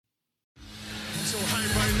so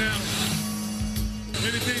hype right now.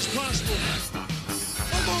 Anything's possible.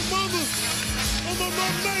 I'm on mama. I'm on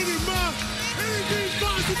my lady, ma. Anything's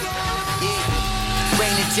possible.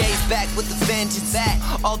 Rain and J's back with the vengeance.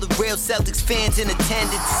 All the real Celtics fans in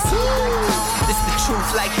attendance. This the truth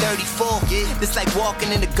like 34. This like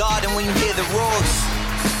walking in the garden when you hear the roars.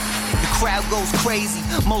 The crowd goes crazy.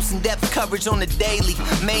 Most in-depth coverage on the daily.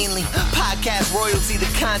 Mainly podcast royalty, the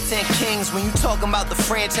content kings. When you talking about the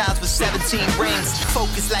franchise with 17 rings.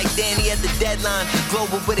 Focus like Danny at the deadline.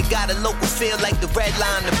 Global, but it got a local feel like the red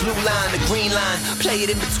line, the blue line, the green line. Play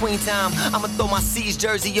it in between time. I'ma throw my C's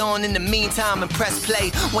jersey on in the meantime and press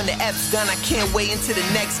play. When the F's done, I can't wait until the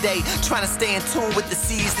next day. Trying to stay in tune with the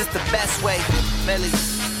C's, that's the best way. Melly.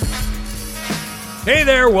 Hey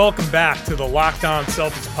there, welcome back to the Locked On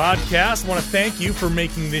Celtics podcast. I want to thank you for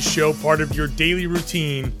making this show part of your daily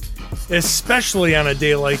routine, especially on a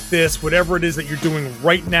day like this, whatever it is that you're doing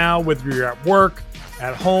right now, whether you're at work,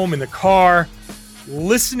 at home, in the car,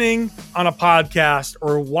 listening on a podcast,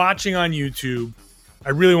 or watching on YouTube.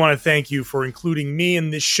 I really want to thank you for including me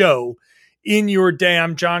in this show in your day.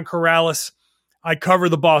 I'm John Corrales. I cover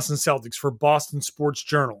the Boston Celtics for Boston Sports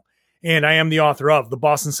Journal. And I am the author of The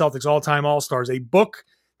Boston Celtics All-Time All-Stars, a book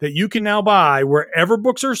that you can now buy wherever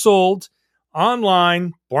books are sold,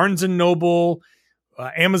 online, Barnes & Noble,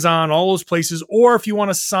 Amazon, all those places. Or if you want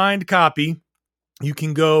a signed copy, you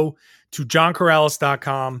can go to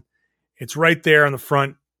johncorrales.com. It's right there on the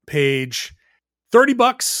front page.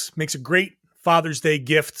 $30 makes a great Father's Day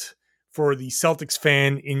gift for the Celtics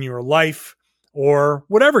fan in your life, or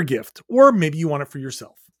whatever gift, or maybe you want it for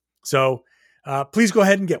yourself. So please go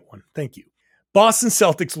ahead and get one. Thank you. Boston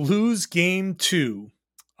Celtics lose game 2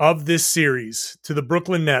 of this series to the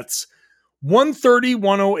Brooklyn Nets,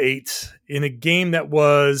 130-108, in a game that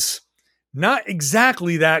was not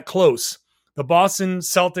exactly that close. The Boston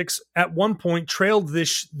Celtics at one point trailed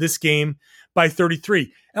this game by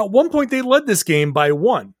 33. At one point, they led this game by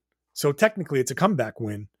 1. So technically, it's a comeback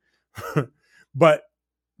win. But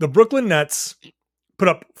the Brooklyn Nets put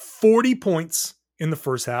up 40 points in the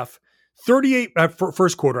first half. 38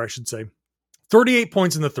 first quarter, I should say. 38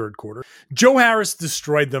 points in the third quarter. Joe Harris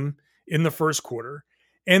destroyed them in the first quarter.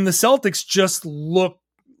 And the Celtics just looked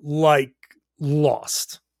like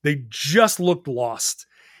lost. They just looked lost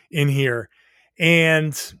in here.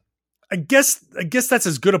 And I guess that's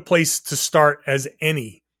as good a place to start as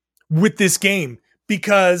any with this game,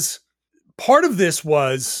 because part of this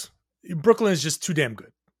was Brooklyn is just too damn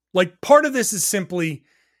good. Like, part of this is simply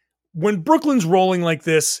when Brooklyn's rolling like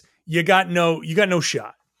this, you got no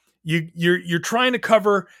shot. You're trying to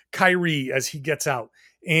cover Kyrie as he gets out.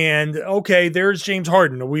 And okay, there's James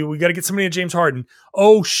Harden. We got to get somebody to James Harden.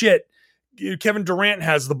 Oh shit. Kevin Durant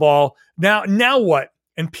has the ball. Now what?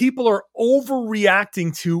 And people are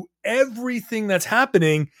overreacting to everything that's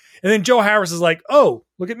happening. And then Joe Harris is like, oh,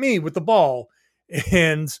 look at me with the ball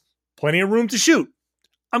and plenty of room to shoot.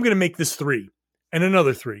 I'm going to make this 3 and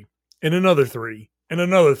another 3 and another 3 and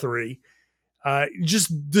another 3.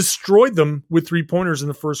 Just destroyed them with 3-pointers in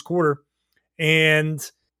the first quarter. And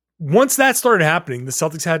once that started happening, the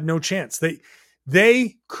Celtics had no chance.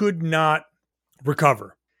 They could not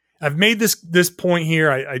recover. I've made this point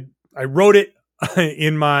here. I wrote it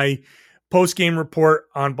in my post-game report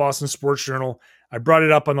on Boston Sports Journal. I brought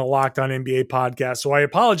it up on the Locked On NBA podcast. So I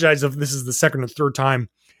apologize if this is the second or third time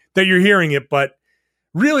that you're hearing it, but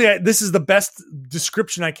really, this is the best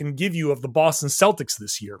description I can give you of the Boston Celtics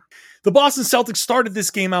this year. The Boston Celtics started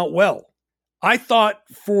this game out well. I thought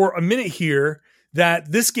for a minute here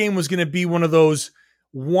that this game was going to be one of those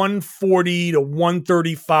 140 to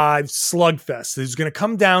 135 slugfests. It's going to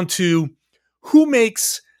come down to who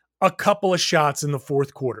makes a couple of shots in the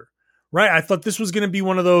fourth quarter, right? I thought this was going to be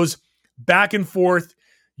one of those back and forth,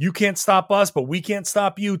 you can't stop us, but we can't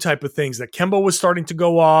stop you type of things, that Kemba was starting to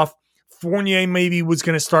go off. Fournier maybe was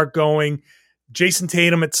going to start going. Jason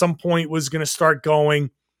Tatum at some point was going to start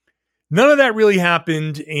going. None of that really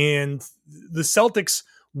happened. And the Celtics,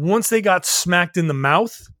 once they got smacked in the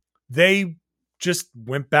mouth, they just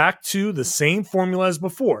went back to the same formula as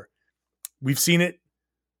before. We've seen it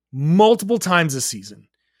multiple times this season.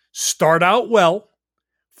 Start out well,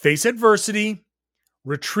 face adversity,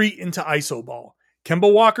 retreat into iso ball.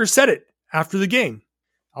 Kemba Walker said it after the game.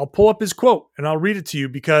 I'll pull up his quote and I'll read it to you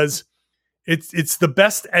because it's the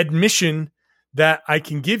best admission that I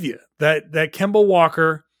can give you. That Kemba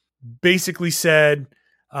Walker basically said,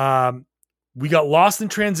 we got lost in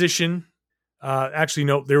transition. Actually,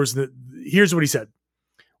 no, here's what he said.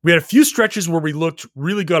 We had a few stretches where we looked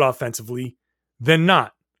really good offensively, then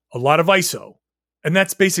not. A lot of ISO. And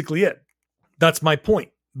that's basically it. That's my point.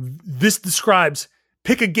 This describes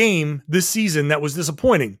pick a game this season that was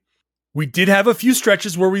disappointing. We did have a few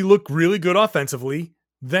stretches where we looked really good offensively,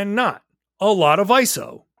 then not. A lot of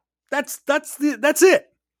ISO. That's it.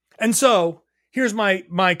 And so here's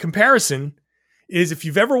my comparison is if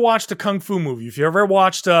you've ever watched a Kung Fu movie, if you ever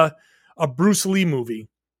watched a Bruce Lee movie,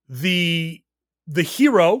 the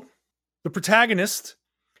hero, the protagonist,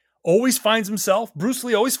 Bruce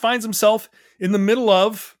Lee always finds himself in the middle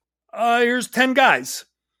of, here's 10 guys.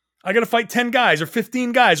 I got to fight 10 guys or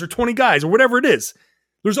 15 guys or 20 guys or whatever it is.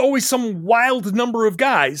 There's always some wild number of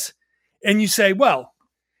guys. And you say, well,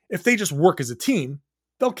 if they just work as a team,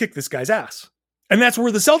 they'll kick this guy's ass. And that's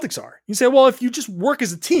where the Celtics are. You say, well, if you just work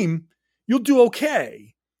as a team, you'll do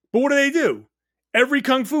okay. But what do? Every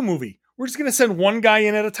Kung Fu movie, we're just going to send one guy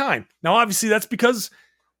in at a time. Now, obviously, that's because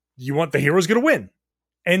you want the hero's going to win.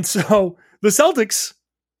 And so the Celtics,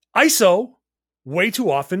 ISO, way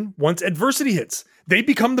too often, once adversity hits, they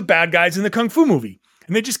become the bad guys in the Kung Fu movie.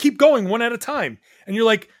 And they just keep going one at a time. And you're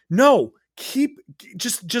like, no,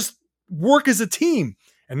 just work as a team.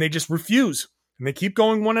 And they just refuse. And they keep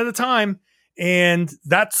going one at a time. And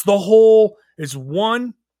that's the whole, it's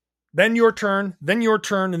one, then your turn, and then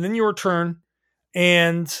your turn.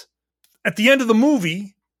 And at the end of the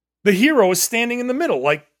movie, the hero is standing in the middle.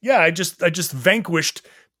 Like, yeah, I just vanquished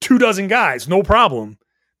 24 guys, no problem,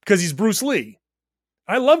 because he's Bruce Lee.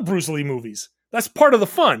 I love Bruce Lee movies. That's part of the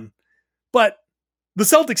fun. But the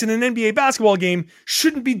Celtics in an NBA basketball game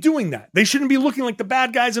shouldn't be doing that. They shouldn't be looking like the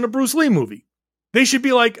bad guys in a Bruce Lee movie. They should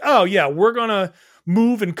be like, oh yeah, we're going to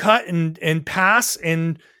move and cut and pass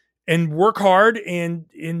and work hard and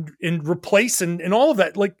replace and all of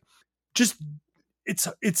that. Like, just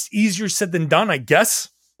it's easier said than done, I guess.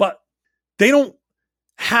 But they don't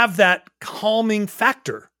have that calming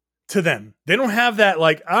factor to them. They don't have that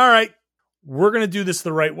like, all right, we're going to do this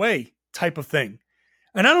the right way type of thing.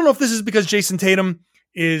 And I don't know if this is because Jason Tatum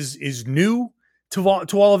is new to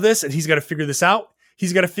all of this and he's got to figure this out.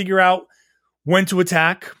 He's got to figure out when to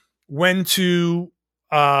attack, when to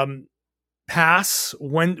pass,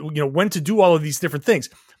 when to do all of these different things.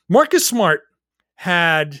 Marcus Smart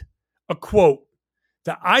had a quote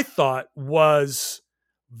that I thought was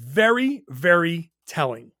very, very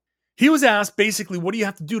telling. He was asked basically, what do you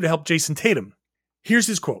have to do to help Jason Tatum? Here's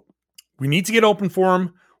his quote. We need to get open for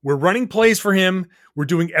him. We're running plays for him. We're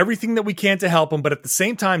doing everything that we can to help him. But at the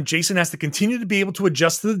same time, Jason has to continue to be able to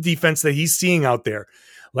adjust to the defense that he's seeing out there.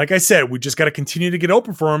 Like I said, we just got to continue to get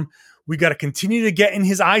open for him. We got to continue to get in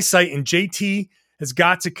his eyesight. And JT has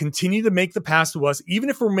got to continue to make the pass to us. Even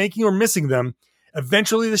if we're making or missing them,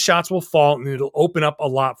 eventually the shots will fall and it'll open up a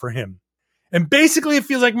lot for him. And basically it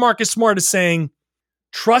feels like Marcus Smart is saying,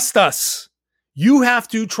 trust us. You have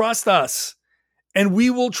to trust us. And we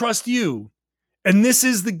will trust you. And this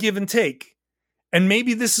is the give and take. And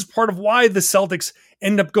maybe this is part of why the Celtics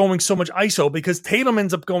end up going so much ISO, because Tatum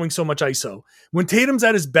ends up going so much ISO. When Tatum's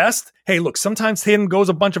at his best, hey, look, sometimes Tatum goes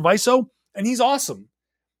a bunch of ISO and he's awesome.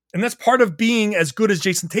 And that's part of being as good as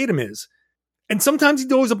Jason Tatum is. And sometimes he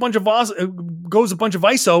goes a bunch of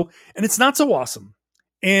ISO and it's not so awesome.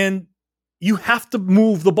 And you have to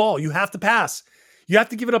move the ball. You have to pass. You have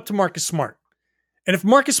to give it up to Marcus Smart. And if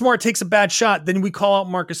Marcus Smart takes a bad shot, then we call out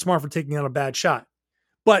Marcus Smart for taking out a bad shot.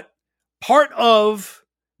 But part of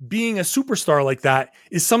being a superstar like that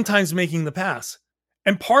is sometimes making the pass.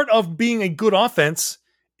 And part of being a good offense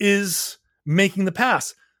is making the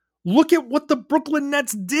pass. Look at what the Brooklyn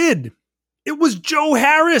Nets did. It was Joe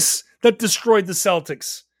Harris that destroyed the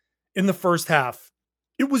Celtics in the first half.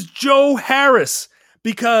 It was Joe Harris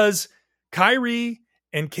because Kyrie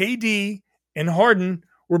and KD and Harden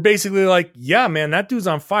were basically like, yeah, man, that dude's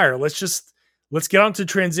on fire. Let's get on to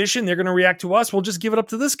transition. They're going to react to us. We'll just give it up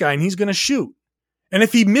to this guy and he's going to shoot. And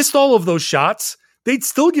if he missed all of those shots, they'd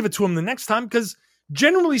still give it to him the next time because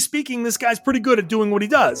generally speaking, this guy's pretty good at doing what he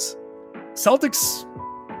does. Celtics,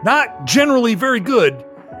 not generally very good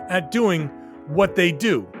at doing what they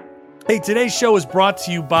do. Hey, today's show is brought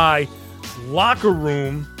to you by Locker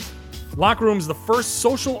Room. Locker Room is the first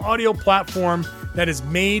social audio platform that is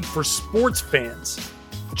made for sports fans.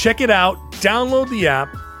 Check it out. Download the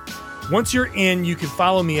app. Once you're in, you can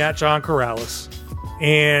follow me at John Corrales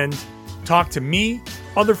and talk to me,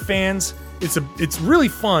 other fans. It's really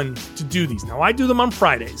fun to do these. Now, I do them on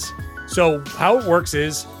Fridays. So how it works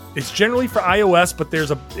is it's generally for iOS, but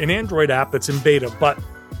there's an Android app that's in beta, but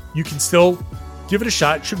you can still give it a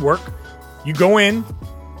shot. It should work. You go in,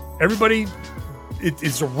 everybody,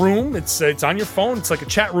 it's a room. It's on your phone. It's like a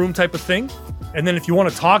chat room type of thing. And then if you want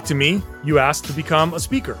to talk to me, you ask to become a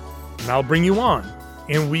speaker and I'll bring you on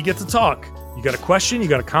and we get to talk. You got a question, you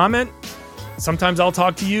got a comment. Sometimes I'll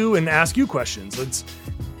talk to you and ask you questions. It's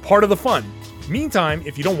part of the fun. Meantime,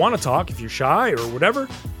 if you don't want to talk, if you're shy or whatever,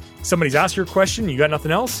 somebody's asked you a question, you got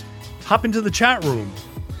nothing else, hop into the chat room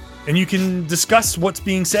and you can discuss what's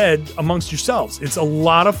being said amongst yourselves. It's a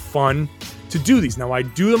lot of fun to do these. Now, I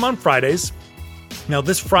do them on Fridays. Now,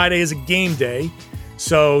 this Friday is a game day,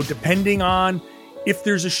 so depending on if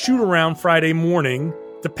there's a shoot around Friday morning,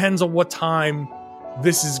 depends on what time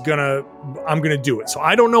I'm gonna do it. So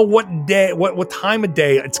I don't know what time of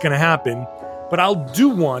day it's gonna happen, but I'll do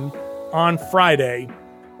one on Friday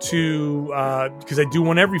because I do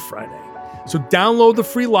one every Friday. So download the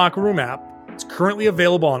free Locker Room app. It's currently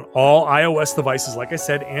available on all iOS devices. Like I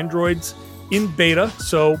said, Android's in beta,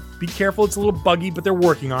 so be careful. It's a little buggy, but they're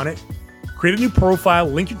working on it. Create a new profile,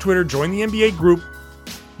 link your Twitter, join the NBA group.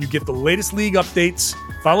 You get the latest league updates.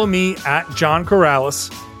 Follow me at John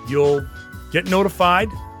Corrales. You'll get notified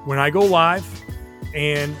when I go live,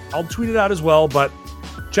 and I'll tweet it out as well, but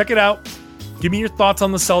check it out. Give me your thoughts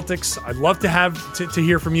on the Celtics. I'd love to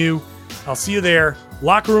hear from you. I'll see you there.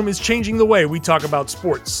 Locker Room is changing the way we talk about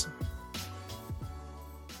sports.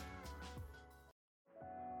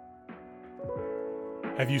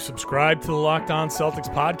 Have you subscribed to the Locked On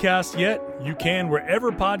Celtics podcast yet? You can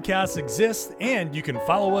wherever podcasts exist, and you can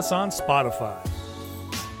follow us on Spotify.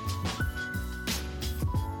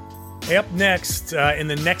 Hey, up next, in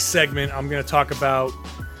the next segment, I'm going to talk about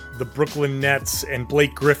the Brooklyn Nets and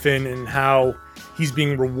Blake Griffin and how he's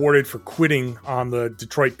being rewarded for quitting on the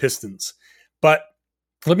Detroit Pistons. But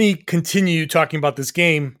let me continue talking about this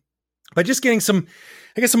game by just getting some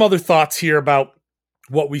other thoughts here about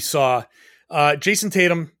what we saw. Jason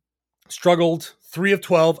Tatum struggled 3 of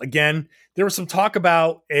 12. Again, there was some talk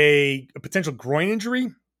about a potential groin injury,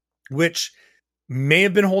 which may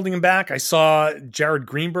have been holding him back. I saw Jared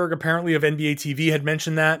Greenberg, apparently of NBA TV, had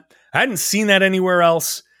mentioned that. I hadn't seen that anywhere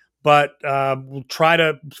else, but we'll try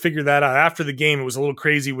to figure that out. After the game, it was a little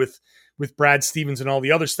crazy with Brad Stevens and all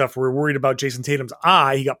the other stuff. We were worried about Jason Tatum's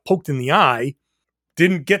eye. He got poked in the eye.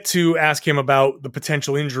 Didn't get to ask him about the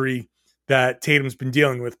potential injury that Tatum's been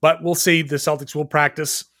dealing with, but we'll see. The Celtics will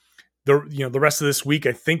practice the rest of this week.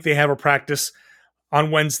 I think they have a practice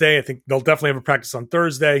on Wednesday. I think they'll definitely have a practice on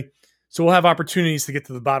Thursday. So we'll have opportunities to get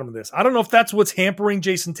to the bottom of this. I don't know if that's what's hampering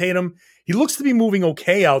Jason Tatum. He looks to be moving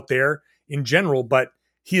okay out there in general, but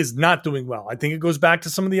he is not doing well. I think it goes back to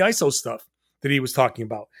some of the ISO stuff that he was talking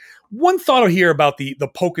about. One thought here about the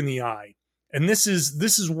poke in the eye, and this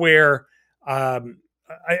is where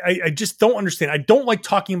I just don't understand. I don't like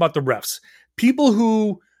talking about the refs. People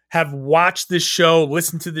who have watched this show,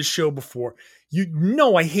 listened to this show before,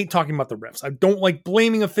 I hate talking about the refs. I don't like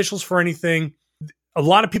blaming officials for anything. A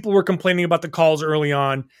lot of people were complaining about the calls early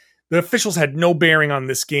on. The officials had no bearing on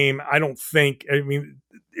this game, I don't think. I mean,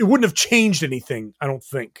 it wouldn't have changed anything, I don't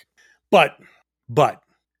think. But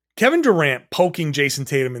Kevin Durant poking Jason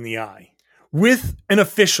Tatum in the eye with an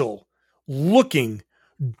official looking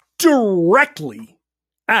directly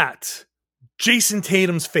at Jason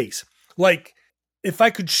Tatum's face. Like, if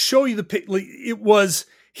I could show you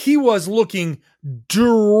he was looking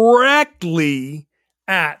directly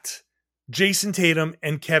at Jason Tatum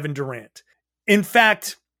and Kevin Durant. In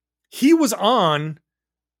fact, he was on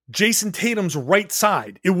Jason Tatum's right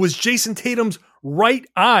side. It was Jason Tatum's right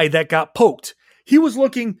eye that got poked. He was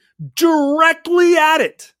looking directly at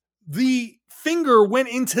it. The finger went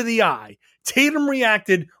into the eye. Tatum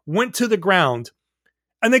reacted, went to the ground,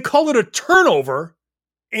 and they called it a turnover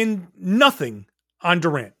and nothing on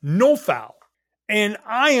Durant. No foul. And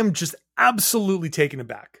I am just absolutely taken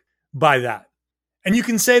aback by that. And you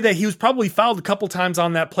can say that he was probably fouled a couple times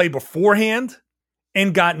on that play beforehand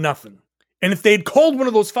and got nothing. And if they'd called one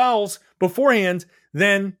of those fouls beforehand,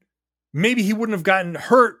 then maybe he wouldn't have gotten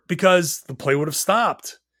hurt because the play would have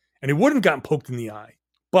stopped and he wouldn't have gotten poked in the eye.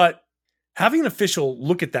 But having an official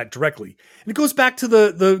look at that directly, and it goes back to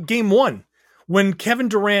the game one when Kevin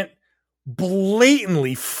Durant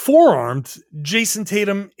blatantly forearmed Jason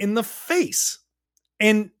Tatum in the face.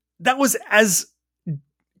 And that was as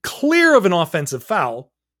clear of an offensive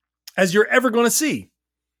foul as you're ever going to see.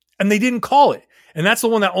 And they didn't call it. And that's the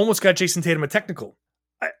one that almost got Jason Tatum a technical.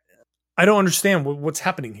 I don't understand what's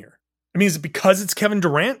happening here. I mean, is it because it's Kevin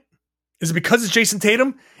Durant? Is it because it's Jason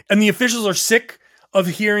Tatum and the officials are sick of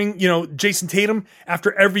hearing, Jason Tatum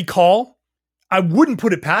after every call? I wouldn't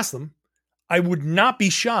put it past them. I would not be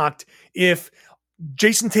shocked if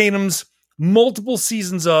Jason Tatum's multiple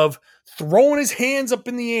seasons of throwing his hands up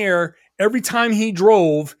in the air every time he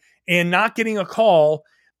drove and not getting a call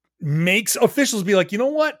makes officials be like, you know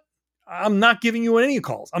what? I'm not giving you any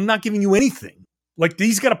calls. I'm not giving you anything. Like,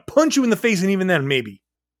 he's got to punch you in the face, and even then, maybe.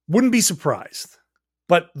 Wouldn't be surprised.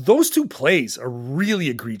 But those two plays are really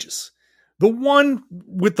egregious. The one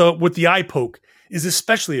with the eye poke is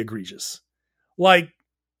especially egregious. Like,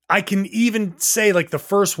 I can even say, like, the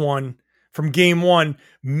first one from game one,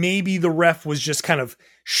 maybe the ref was just kind of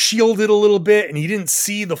shielded a little bit and he didn't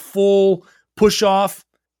see the full push off.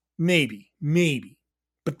 Maybe.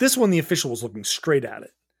 But this one, the official was looking straight at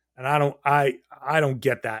it. And I don't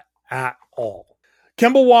get that at all.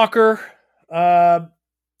 Kemba Walker,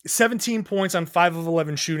 17 points on 5 of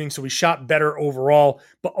 11 shooting, so he shot better overall,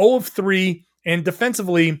 but 0 of 3, and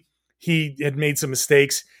defensively, he had made some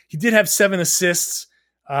mistakes. He did have 7 assists,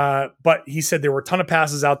 but he said there were a ton of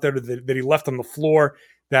passes out there that he left on the floor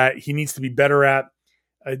that he needs to be better at.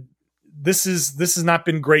 This has not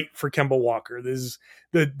been great for Kemba Walker. The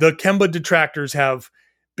Kemba detractors have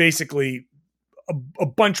basically a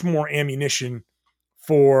bunch more ammunition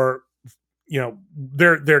for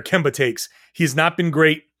their Kemba takes. He's not been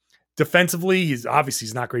great defensively. He's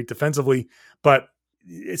not great defensively, but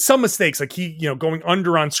some mistakes, like he going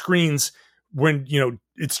under on screens when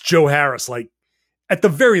it's Joe Harris. Like, at the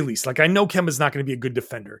very least, like, I know Kemba's not going to be a good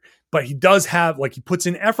defender, but he does have, like, he puts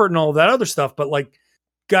in effort and all of that other stuff, but like,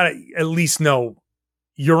 gotta at least know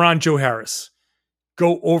you're on Joe Harris.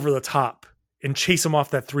 Go over the top and chase him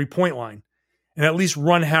off that 3-point line and at least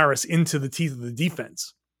run Harris into the teeth of the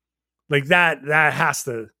defense. Like,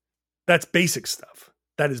 that's basic stuff.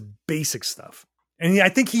 That is basic stuff. And I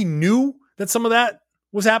think he knew that some of that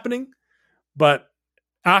was happening, but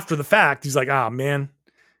after the fact, he's like, man,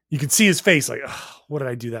 you can see his face like, what did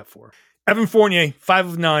I do that for? Evan Fournier, 5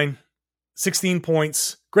 of 9, 16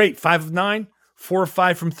 points. Great. 5 of 9, 4 of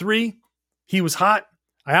 5 from 3. He was hot.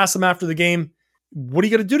 I asked him after the game, what are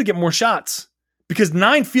you going to do to get more shots? Because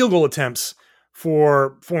 9 field goal attempts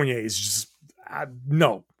for Fournier is just,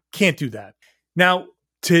 no, can't do that. Now,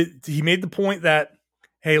 he made the point that,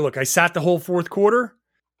 hey, look, I sat the whole fourth quarter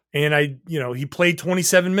and he played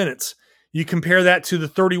 27 minutes. You compare that to the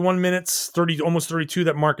 31 minutes, almost 32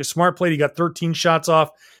 that Marcus Smart played. He got 13 shots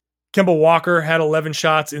off. Kemba Walker had 11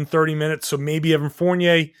 shots in 30 minutes. So maybe Evan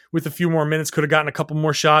Fournier, with a few more minutes, could have gotten a couple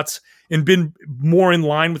more shots and been more in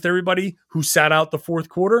line with everybody who sat out the fourth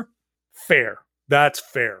quarter. Fair. That's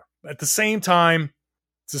fair. At the same time,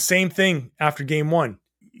 it's the same thing after game one.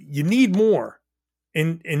 You need more.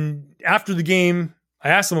 And after the game, I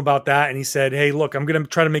asked him about that, and he said, hey, look, I'm going to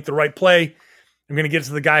try to make the right play. I'm going to get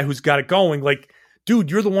to the guy who's got it going. Like,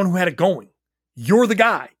 dude, you're the one who had it going. You're the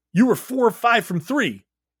guy. You were 4 or 5 from 3.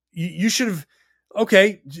 You should have,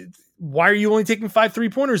 okay, why are you only taking 5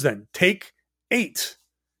 3-pointers then? Take 8.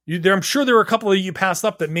 I'm sure there were a couple that you passed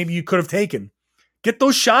up that maybe you could have taken. Get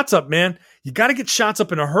those shots up, man. You got to get shots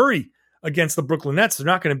up in a hurry against the Brooklyn Nets. They're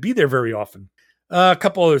not going to be there very often. A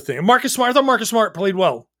couple other things. Marcus Smart, I thought Marcus Smart played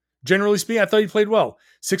well. Generally speaking, I thought he played well.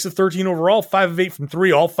 6 of 13 overall, 5 of 8 from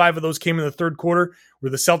 3. All 5 of those came in the third quarter,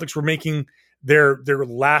 where the Celtics were making their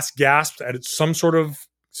last gasp at some sort of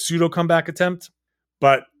pseudo comeback attempt,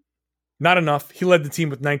 but not enough. He led the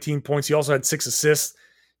team with 19 points. He also had 6 assists.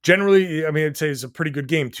 Generally, I mean, I'd say it was a pretty good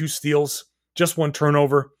game. 2 steals, just 1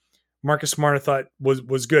 turnover. Marcus Smart, I thought,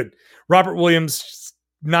 was good. Robert Williams,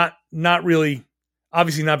 not really,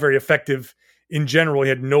 obviously not very effective in general. He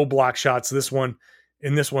had no block shots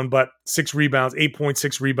in this one, but 6 rebounds,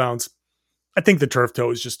 8.6 rebounds. I think the turf toe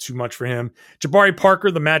is just too much for him. Jabari Parker,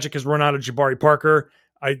 the Magic has run out of Jabari Parker.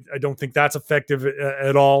 I don't think that's effective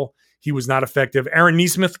at all. He was not effective. Aaron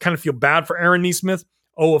Nesmith, kind of feel bad for Aaron Nesmith,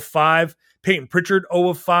 0 of 5. Peyton Pritchard, 0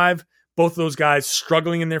 of 5. Both of those guys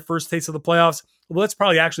struggling in their first taste of the playoffs. Well, that's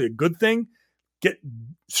probably actually a good thing.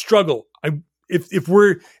 Struggle.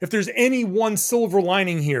 If there's any one silver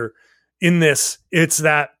lining here in this, it's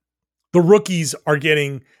that the rookies are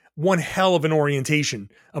getting one hell of an orientation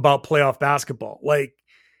about playoff basketball. Like,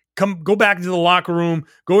 go back into the locker room,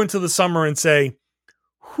 go into the summer and say,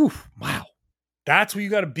 whew, wow, that's what you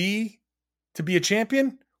got to be a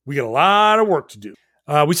champion? We got a lot of work to do.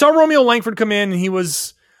 We saw Romeo Langford come in, and he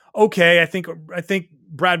was okay. I think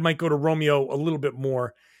Brad might go to Romeo a little bit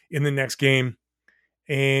more in the next game.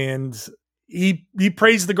 And he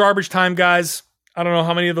praised the garbage time guys. I don't know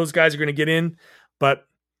how many of those guys are going to get in, but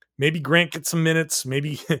maybe Grant gets some minutes.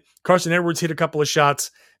 Maybe Carson Edwards hit a couple of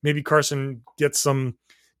shots. Maybe Carson gets some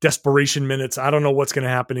desperation minutes. I don't know what's going to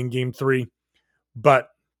happen in game 3, but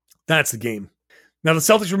that's the game. Now, the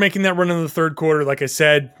Celtics were making that run in the third quarter. Like I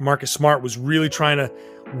said, Marcus Smart was really trying to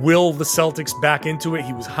will the Celtics back into it.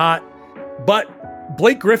 He was hot. But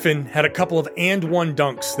Blake Griffin had a couple of and one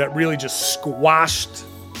dunks that really just squashed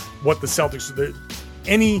what the Celtics did.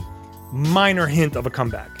 Any minor hint of a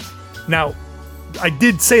comeback. Now, I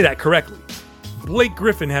did say that correctly. Blake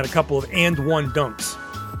Griffin had a couple of and one dunks.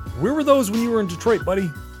 Where were those when you were in Detroit, buddy?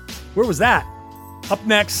 Where was that? Up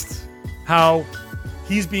next, how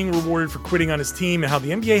he's being rewarded for quitting on his team and how the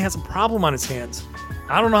NBA has a problem on its hands.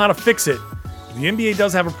 I don't know how to fix it, but the NBA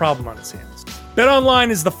does have a problem on its hands. BetOnline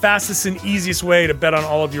is the fastest and easiest way to bet on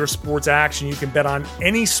all of your sports action. You can bet on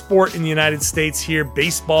any sport in the United States here: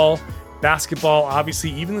 baseball, basketball,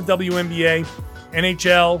 obviously even the WNBA,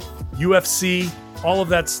 NHL, UFC, all of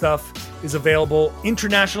that stuff is available.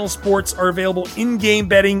 International sports are available. In-game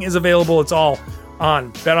betting is available. It's all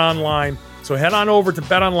on BetOnline. So head on over to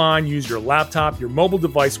BetOnline, use your laptop, your mobile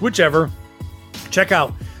device, whichever. Check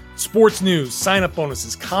out sports news, sign-up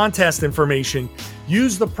bonuses, contest information.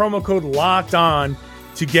 Use the promo code LOCKEDON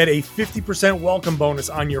to get a 50% welcome bonus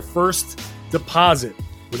on your first deposit.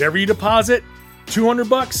 Whatever you deposit,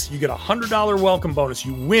 $200, you get a $100 welcome bonus.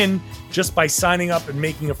 You win just by signing up and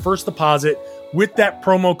making a first deposit with that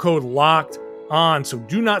promo code locked on. So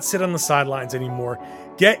do not sit on the sidelines anymore.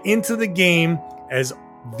 Get into the game as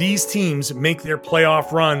these teams make their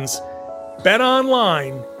playoff runs.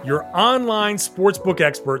 BetOnline, your online sportsbook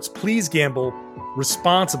experts. Please gamble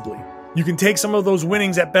responsibly. You can take some of those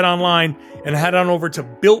winnings at BetOnline and head on over to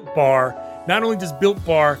Built Bar. Not only does Built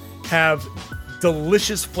Bar have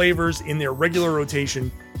delicious flavors in their regular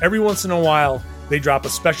rotation, every once in a while they drop a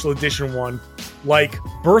special edition one like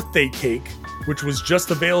birthday cake, which was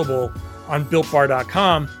just available on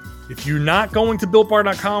BuiltBar.com. If you're not going to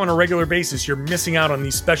BuiltBar.com on a regular basis, you're missing out on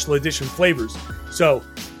these special edition flavors. So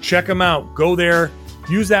check them out. Go there.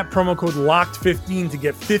 Use that promo code LOCKED15 to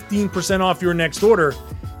get 15% off your next order.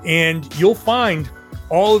 And you'll find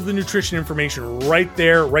all of the nutrition information right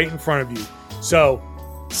there, right in front of you. So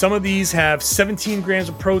some of these have 17 grams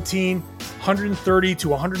of protein, 130 to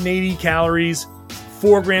 180 calories,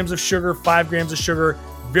 4 grams of sugar, 5 grams of sugar,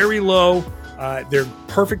 very low. They're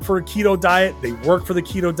perfect for a keto diet. They work for the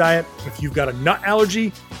keto diet. If you've got a nut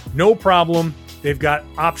allergy, no problem. They've got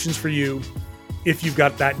options for you. If you've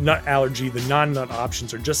got that nut allergy, the non-nut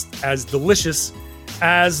options are just as delicious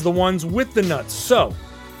as the ones with the nuts. So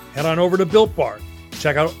head on over to Built Bar.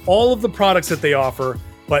 Check out all of the products that they offer,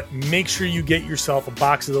 but make sure you get yourself a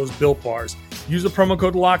box of those Built Bars. Use the promo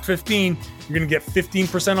code LOCK15. You're going to get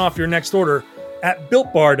 15% off your next order at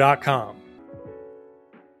BuiltBar.com.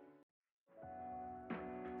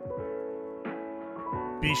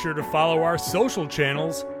 Be sure to follow our social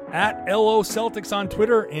channels at LO Celtics on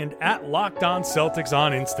Twitter and at Locked On Celtics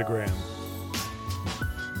on Instagram.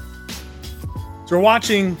 So we're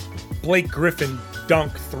watching Blake Griffin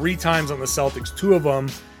dunk 3 times on the Celtics. 2 of them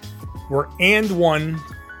were and one,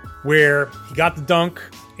 where he got the dunk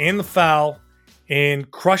and the foul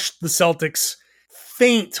and crushed the Celtics'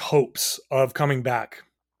 faint hopes of coming back.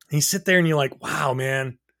 And you sit there and you're like, wow,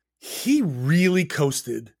 man, he really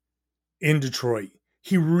coasted in Detroit.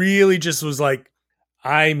 He really just was like,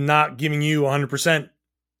 I'm not giving you 100%.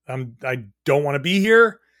 I don't want to be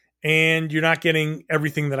here, and you're not getting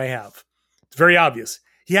everything that I have. It's very obvious.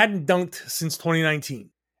 He hadn't dunked since 2019.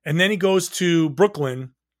 And then he goes to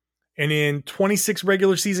Brooklyn, and in 26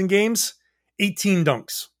 regular season games, 18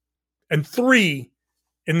 dunks, and 3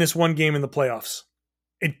 in this one game in the playoffs.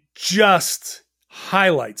 It just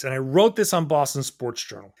highlights, and I wrote this on Boston Sports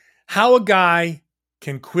Journal, how a guy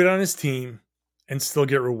can quit on his team and still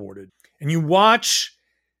get rewarded. And you watch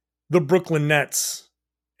the Brooklyn Nets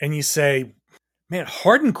and you say, man,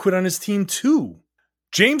 Harden quit on his team too.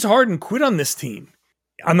 James Harden quit on this team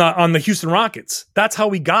on the Houston Rockets. That's how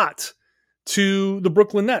he got to the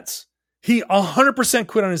Brooklyn Nets. He 100%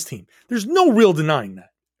 quit on his team. There's no real denying that.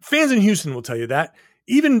 Fans in Houston will tell you that.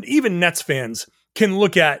 Even Nets fans can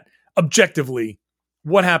look at objectively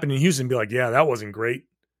what happened in Houston and be like, yeah, that wasn't great.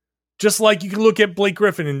 Just like you can look at Blake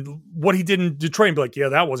Griffin and what he did in Detroit and be like, yeah,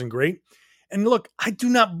 that wasn't great. And look, I do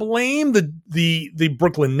not blame the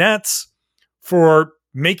Brooklyn Nets for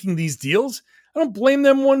making these deals. I don't blame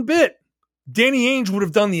them one bit. Danny Ainge would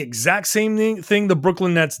have done the exact same thing the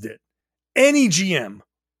Brooklyn Nets did. Any GM,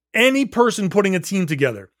 any person putting a team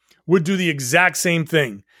together would do the exact same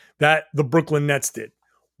thing that the Brooklyn Nets did.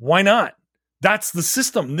 Why not? That's the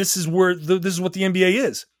system. This is what the NBA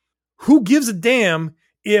is. Who gives a damn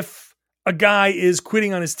if a guy is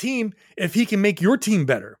quitting on his team if he can make your team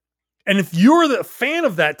better? And if you're the fan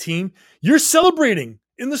of that team, you're celebrating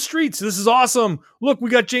in the streets. This is awesome. Look, we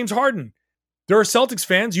got James Harden. There are Celtics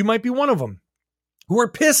fans, you might be one of them, who are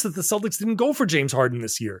pissed that the Celtics didn't go for James Harden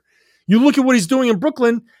this year. You look at what he's doing in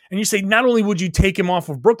Brooklyn, and you say, not only would you take him off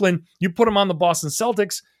of Brooklyn, you put him on the Boston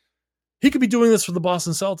Celtics. He could be doing this for the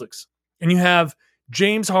Boston Celtics. And you have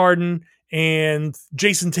James Harden and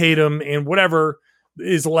Jason Tatum and whatever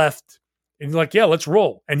is left. And you're like, yeah, let's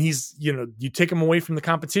roll. And he's, you take him away from the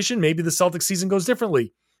competition. Maybe the Celtics season goes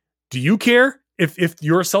differently. Do you care if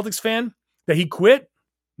you're a Celtics fan that he quit?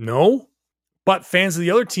 No. but fans of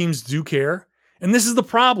the other teams do care. And this is the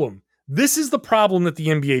problem. This is the problem that the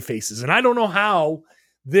NBA faces. And I don't know how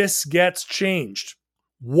this gets changed.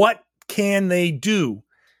 What can they do?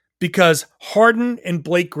 Because Harden and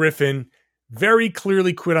Blake Griffin very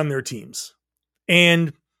clearly quit on their teams.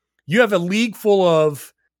 And you have a league full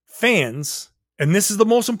of fans, and this is the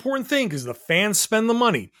most important thing because the fans spend the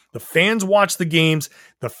money. The fans watch the games.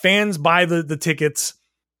 The fans buy the tickets.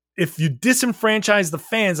 If you disenfranchise the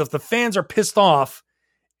fans, if the fans are pissed off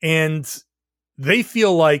and they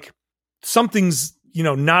feel like something's,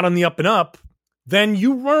 not on the up and up, then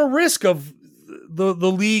you run a risk of the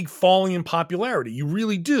league falling in popularity. You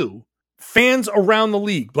really do. Fans around the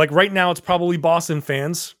league, like right now, it's probably Boston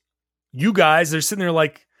fans. You guys, they're sitting there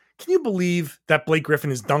like, can you believe that Blake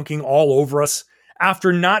Griffin is dunking all over us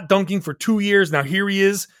after not dunking for 2 years? Now here he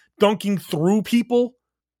is dunking through people.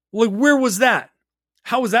 Like, where was that?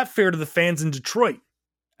 How was that fair to the fans in Detroit?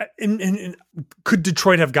 And could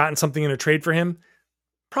Detroit have gotten something in a trade for him?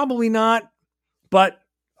 Probably not. But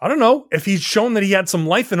I don't know. If he's shown that he had some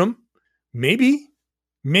life in him, maybe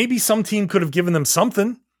some team could have given them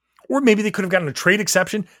something. Or maybe they could have gotten a trade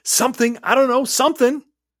exception. Something. I don't know. Something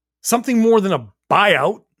more than a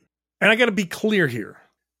buyout. And I got to be clear here.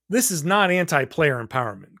 This is not anti-player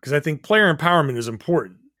empowerment because I think player empowerment is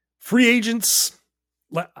important. Free agents,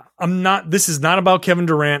 this is not about Kevin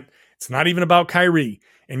Durant. It's not even about Kyrie.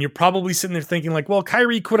 And you're probably sitting there thinking like, well,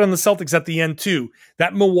 Kyrie quit on the Celtics at the end too.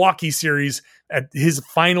 That Milwaukee series at his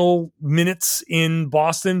final minutes in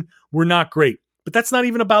Boston were not great. But that's not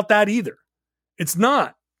even about that either. It's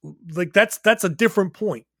not. Like that's a different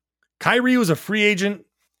point. Kyrie was a free agent.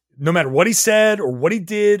 No matter what he said or what he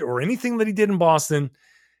did or anything that he did in Boston,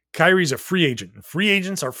 Kyrie's a free agent. And free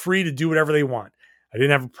agents are free to do whatever they want. I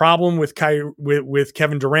didn't have a problem with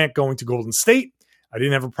Kevin Durant going to Golden State. I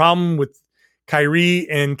didn't have a problem with Kyrie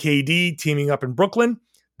and KD teaming up in Brooklyn.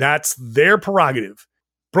 That's their prerogative.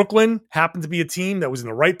 Brooklyn happened to be a team that was in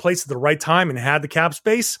the right place at the right time and had the cap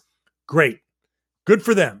space. Great. Good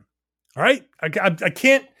for them. All right. I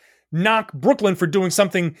can't knock Brooklyn for doing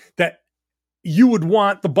something that you would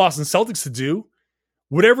want the Boston Celtics to do.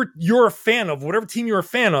 Whatever you're a fan of, whatever team you're a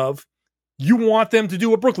fan of, you want them to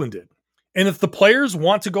do what Brooklyn did. And if the players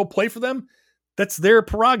want to go play for them, that's their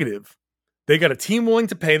prerogative. They got a team willing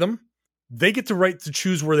to pay them. They get the right to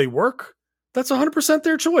choose where they work. That's 100%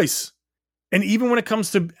 their choice. And even when it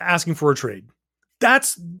comes to asking for a trade,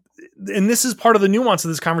 and this is part of the nuance of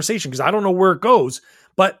this conversation because I don't know where it goes,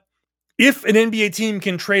 but if an NBA team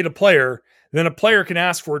can trade a player, then a player can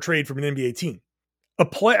ask for a trade from an NBA team.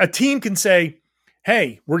 A team can say,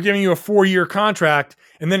 hey, we're giving you a 4-year contract,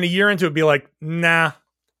 and then a year into it be like, nah,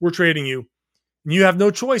 we're trading you. And you have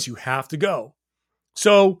no choice. You have to go.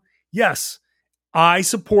 So, yes, I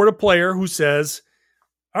support a player who says,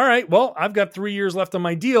 all right, well, I've got 3 years left on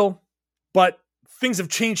my deal, but things have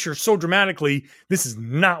changed here so dramatically. This is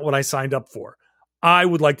not what I signed up for. I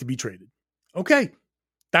would like to be traded. Okay,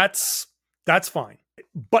 that's fine.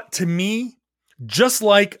 But to me, just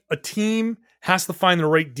like a team has to find the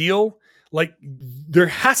right deal, like there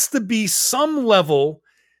has to be some level,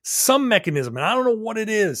 some mechanism. And I don't know what it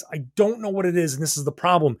is. I don't know what it is. And this is the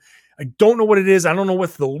problem. I don't know what it is. I don't know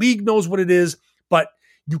if the league knows what it is, but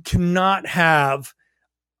you cannot have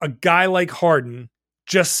a guy like Harden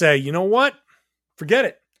just say, you know what? Forget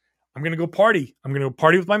it. I'm going to go party. I'm going to go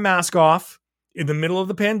party with my mask off in the middle of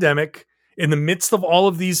the pandemic, in the midst of all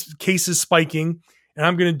of these cases spiking. And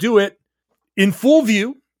I'm going to do it in full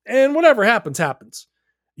view, and whatever happens, happens.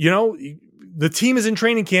 The team is in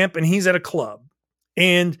training camp and he's at a club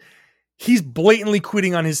and he's blatantly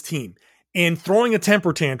quitting on his team and throwing a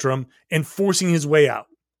temper tantrum and forcing his way out.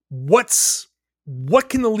 What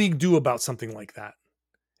can the league do about something like that?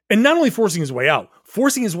 And not only forcing his way out,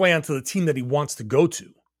 forcing his way onto the team that he wants to go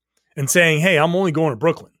to and saying, hey, I'm only going to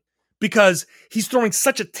Brooklyn, because he's throwing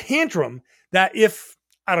such a tantrum that if,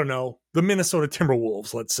 I don't know, the Minnesota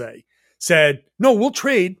Timberwolves, let's say, said, no, we'll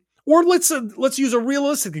trade. Or let's use a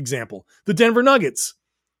realistic example. The Denver Nuggets.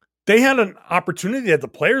 They had an opportunity at the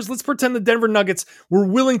players. Let's pretend the Denver Nuggets were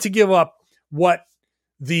willing to give up what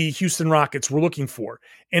the Houston Rockets were looking for.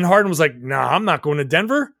 And Harden was like, nah, I'm not going to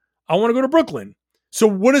Denver. I want to go to Brooklyn. So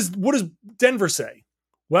what does Denver say?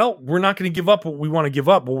 Well, we're not going to give up what we want to give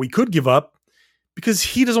up, what we could give up, because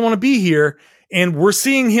he doesn't want to be here. And we're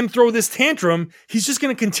seeing him throw this tantrum. He's just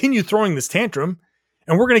going to continue throwing this tantrum.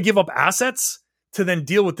 And we're going to give up assets to then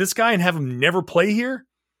deal with this guy and have him never play here?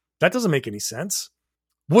 That doesn't make any sense.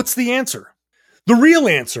 What's the answer? The real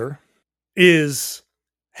answer is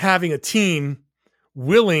having a team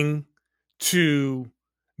willing to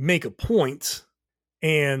make a point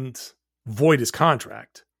and void his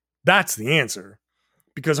contract. That's the answer.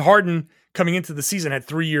 Because Harden coming into the season had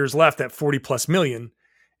 3 years left at 40 plus million.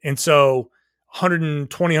 And so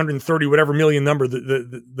 120, 130, whatever million number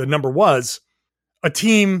the number was, a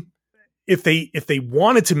team, if they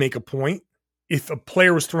wanted to make a point, if a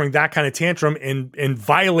player was throwing that kind of tantrum and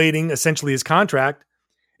violating essentially his contract,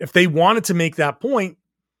 if they wanted to make that point,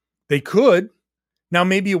 they could. Now,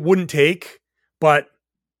 maybe it wouldn't take, but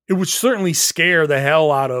it would certainly scare the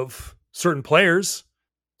hell out of certain players.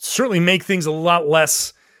 Certainly make things a lot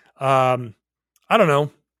less, less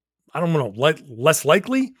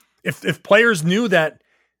likely. If players knew that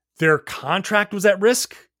their contract was at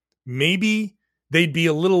risk, maybe they'd be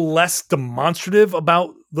a little less demonstrative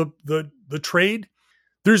about the trade.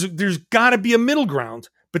 There's got to be a middle ground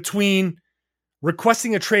between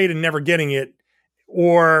requesting a trade and never getting it,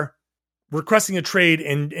 or requesting a trade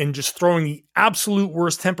and just throwing the absolute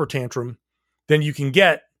worst temper tantrum than you can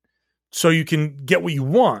get so you can get what you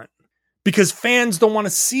want. Because fans don't want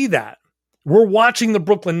to see that. We're watching the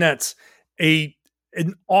Brooklyn Nets, an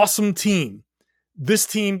awesome team. This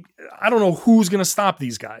team, I don't know who's going to stop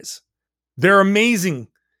these guys. They're amazing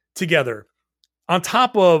together. On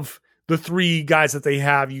top of the three guys that they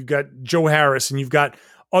have, you've got Joe Harris and you've got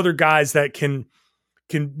other guys that can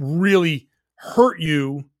really hurt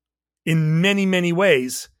you in many, many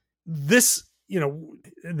ways. This, they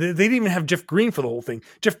didn't even have Jeff Green for the whole thing.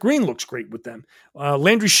 Jeff Green looks great with them.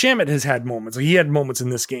 Landry Shamet has had moments. He had moments in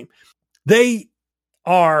this game. They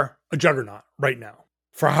are a juggernaut right now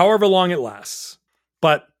for however long it lasts.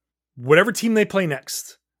 But whatever team they play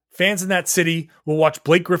next, fans in that city will watch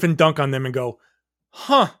Blake Griffin dunk on them and go,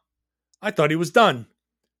 I thought he was done.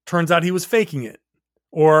 Turns out he was faking it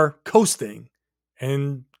or coasting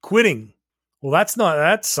and quitting. Well,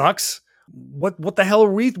 that sucks. What the hell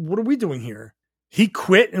what are we doing here? He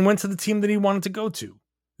quit and went to the team that he wanted to go to.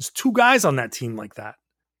 There's two guys on that team like that.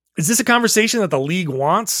 Is this a conversation that the league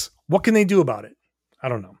wants? What can they do about it? I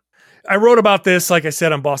don't know. I wrote about this, like I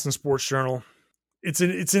said, on Boston Sports Journal. It's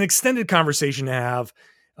an extended conversation to have.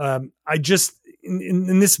 I just,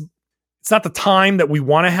 in this, it's not the time that we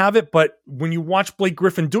want to have it, but when you watch Blake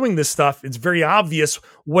Griffin doing this stuff, it's very obvious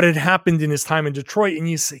what had happened in his time in Detroit. And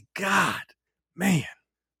you say, God, man,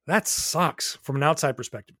 that sucks from an outside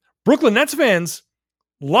perspective. Brooklyn Nets fans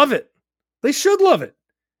love it. They should love it.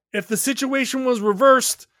 If the situation was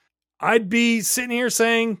reversed, I'd be sitting here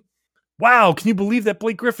saying, wow, can you believe that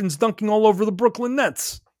Blake Griffin's dunking all over the Brooklyn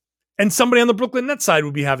Nets? And somebody on the Brooklyn Nets side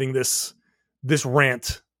would be having this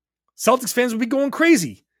rant. Celtics fans would be going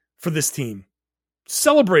crazy for this team.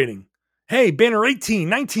 Celebrating. Hey, banner 18,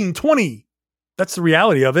 19, 20. That's the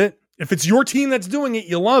reality of it. If it's your team that's doing it,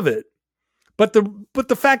 you love it. But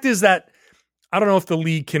the fact is that I don't know if the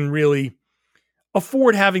league can really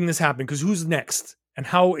afford having this happen, because who's next and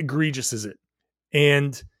how egregious is it?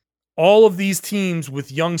 And all of these teams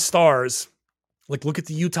with young stars, like look at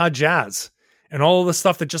the Utah Jazz and all of the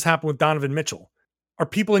stuff that just happened with Donovan Mitchell. Are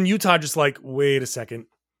people in Utah just like, wait a second,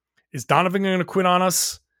 is Donovan going to quit on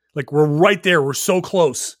us? Like, we're right there. We're so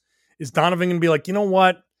close. Is Donovan going to be like, you know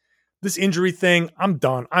what? This injury thing, I'm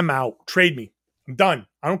done. I'm out. Trade me. I'm done.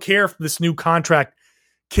 I don't care if this new contract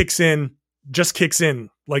kicks in.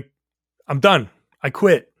 Like, I'm done. I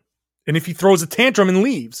quit. And if he throws a tantrum and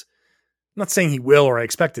leaves, I'm not saying he will or I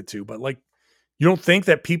expect it to, but like, you don't think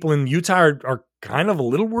that people in Utah are kind of a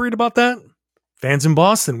little worried about that? Fans in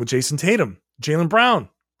Boston with Jason Tatum, Jaylen Brown.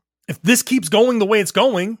 If this keeps going the way it's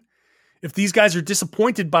going, if these guys are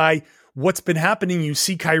disappointed by what's been happening, you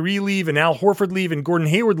see Kyrie leave and Al Horford leave and Gordon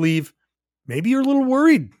Hayward leave, maybe you're a little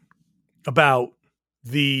worried about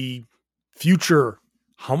the future.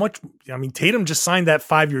 How much? I mean, Tatum just signed that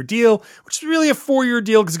 5-year deal, which is really a 4-year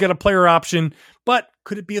deal because he's got a player option, but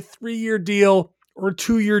could it be a 3-year deal or a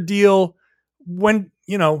 2-year deal? When,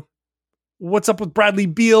 what's up with Bradley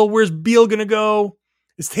Beal? Where's Beal going to go?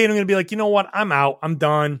 Is Tatum going to be like, you know what? I'm out. I'm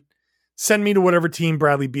done. Send me to whatever team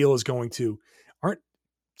Bradley Beal is going to.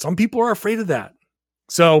 Some people are afraid of that.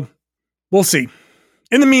 So we'll see.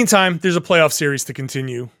 In the meantime, there's a playoff series to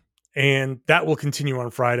continue, and that will continue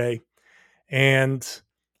on Friday. And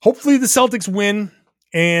hopefully the Celtics win.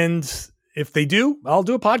 And if they do, I'll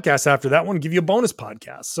do a podcast after that one, give you a bonus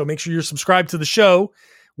podcast. So make sure you're subscribed to the show,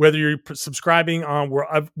 whether you're subscribing on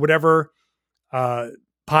whatever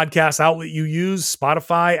podcast outlet you use,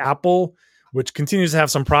 Spotify, Apple, which continues to have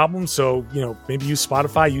some problems. So, maybe use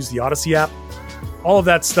Spotify, use the Odyssey app, all of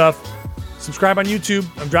that stuff. Subscribe on YouTube.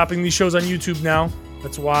 I'm dropping these shows on YouTube now.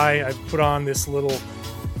 That's why I put on this little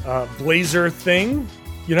blazer thing.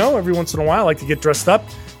 Every once in a while, I like to get dressed up,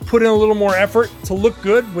 put in a little more effort to look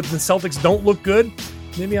good when the Celtics don't look good.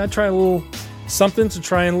 Maybe I try a little something to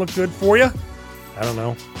try and look good for you. I don't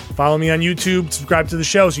know. If Follow me on YouTube. Subscribe to the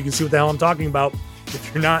show so you can see what the hell I'm talking about.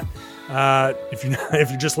 If you're not, if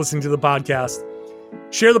you're just listening to the podcast,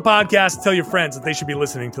 share the podcast. Tell your friends that they should be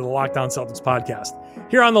listening to the Locked On Celtics podcast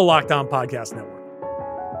here on the Locked On Podcast Network.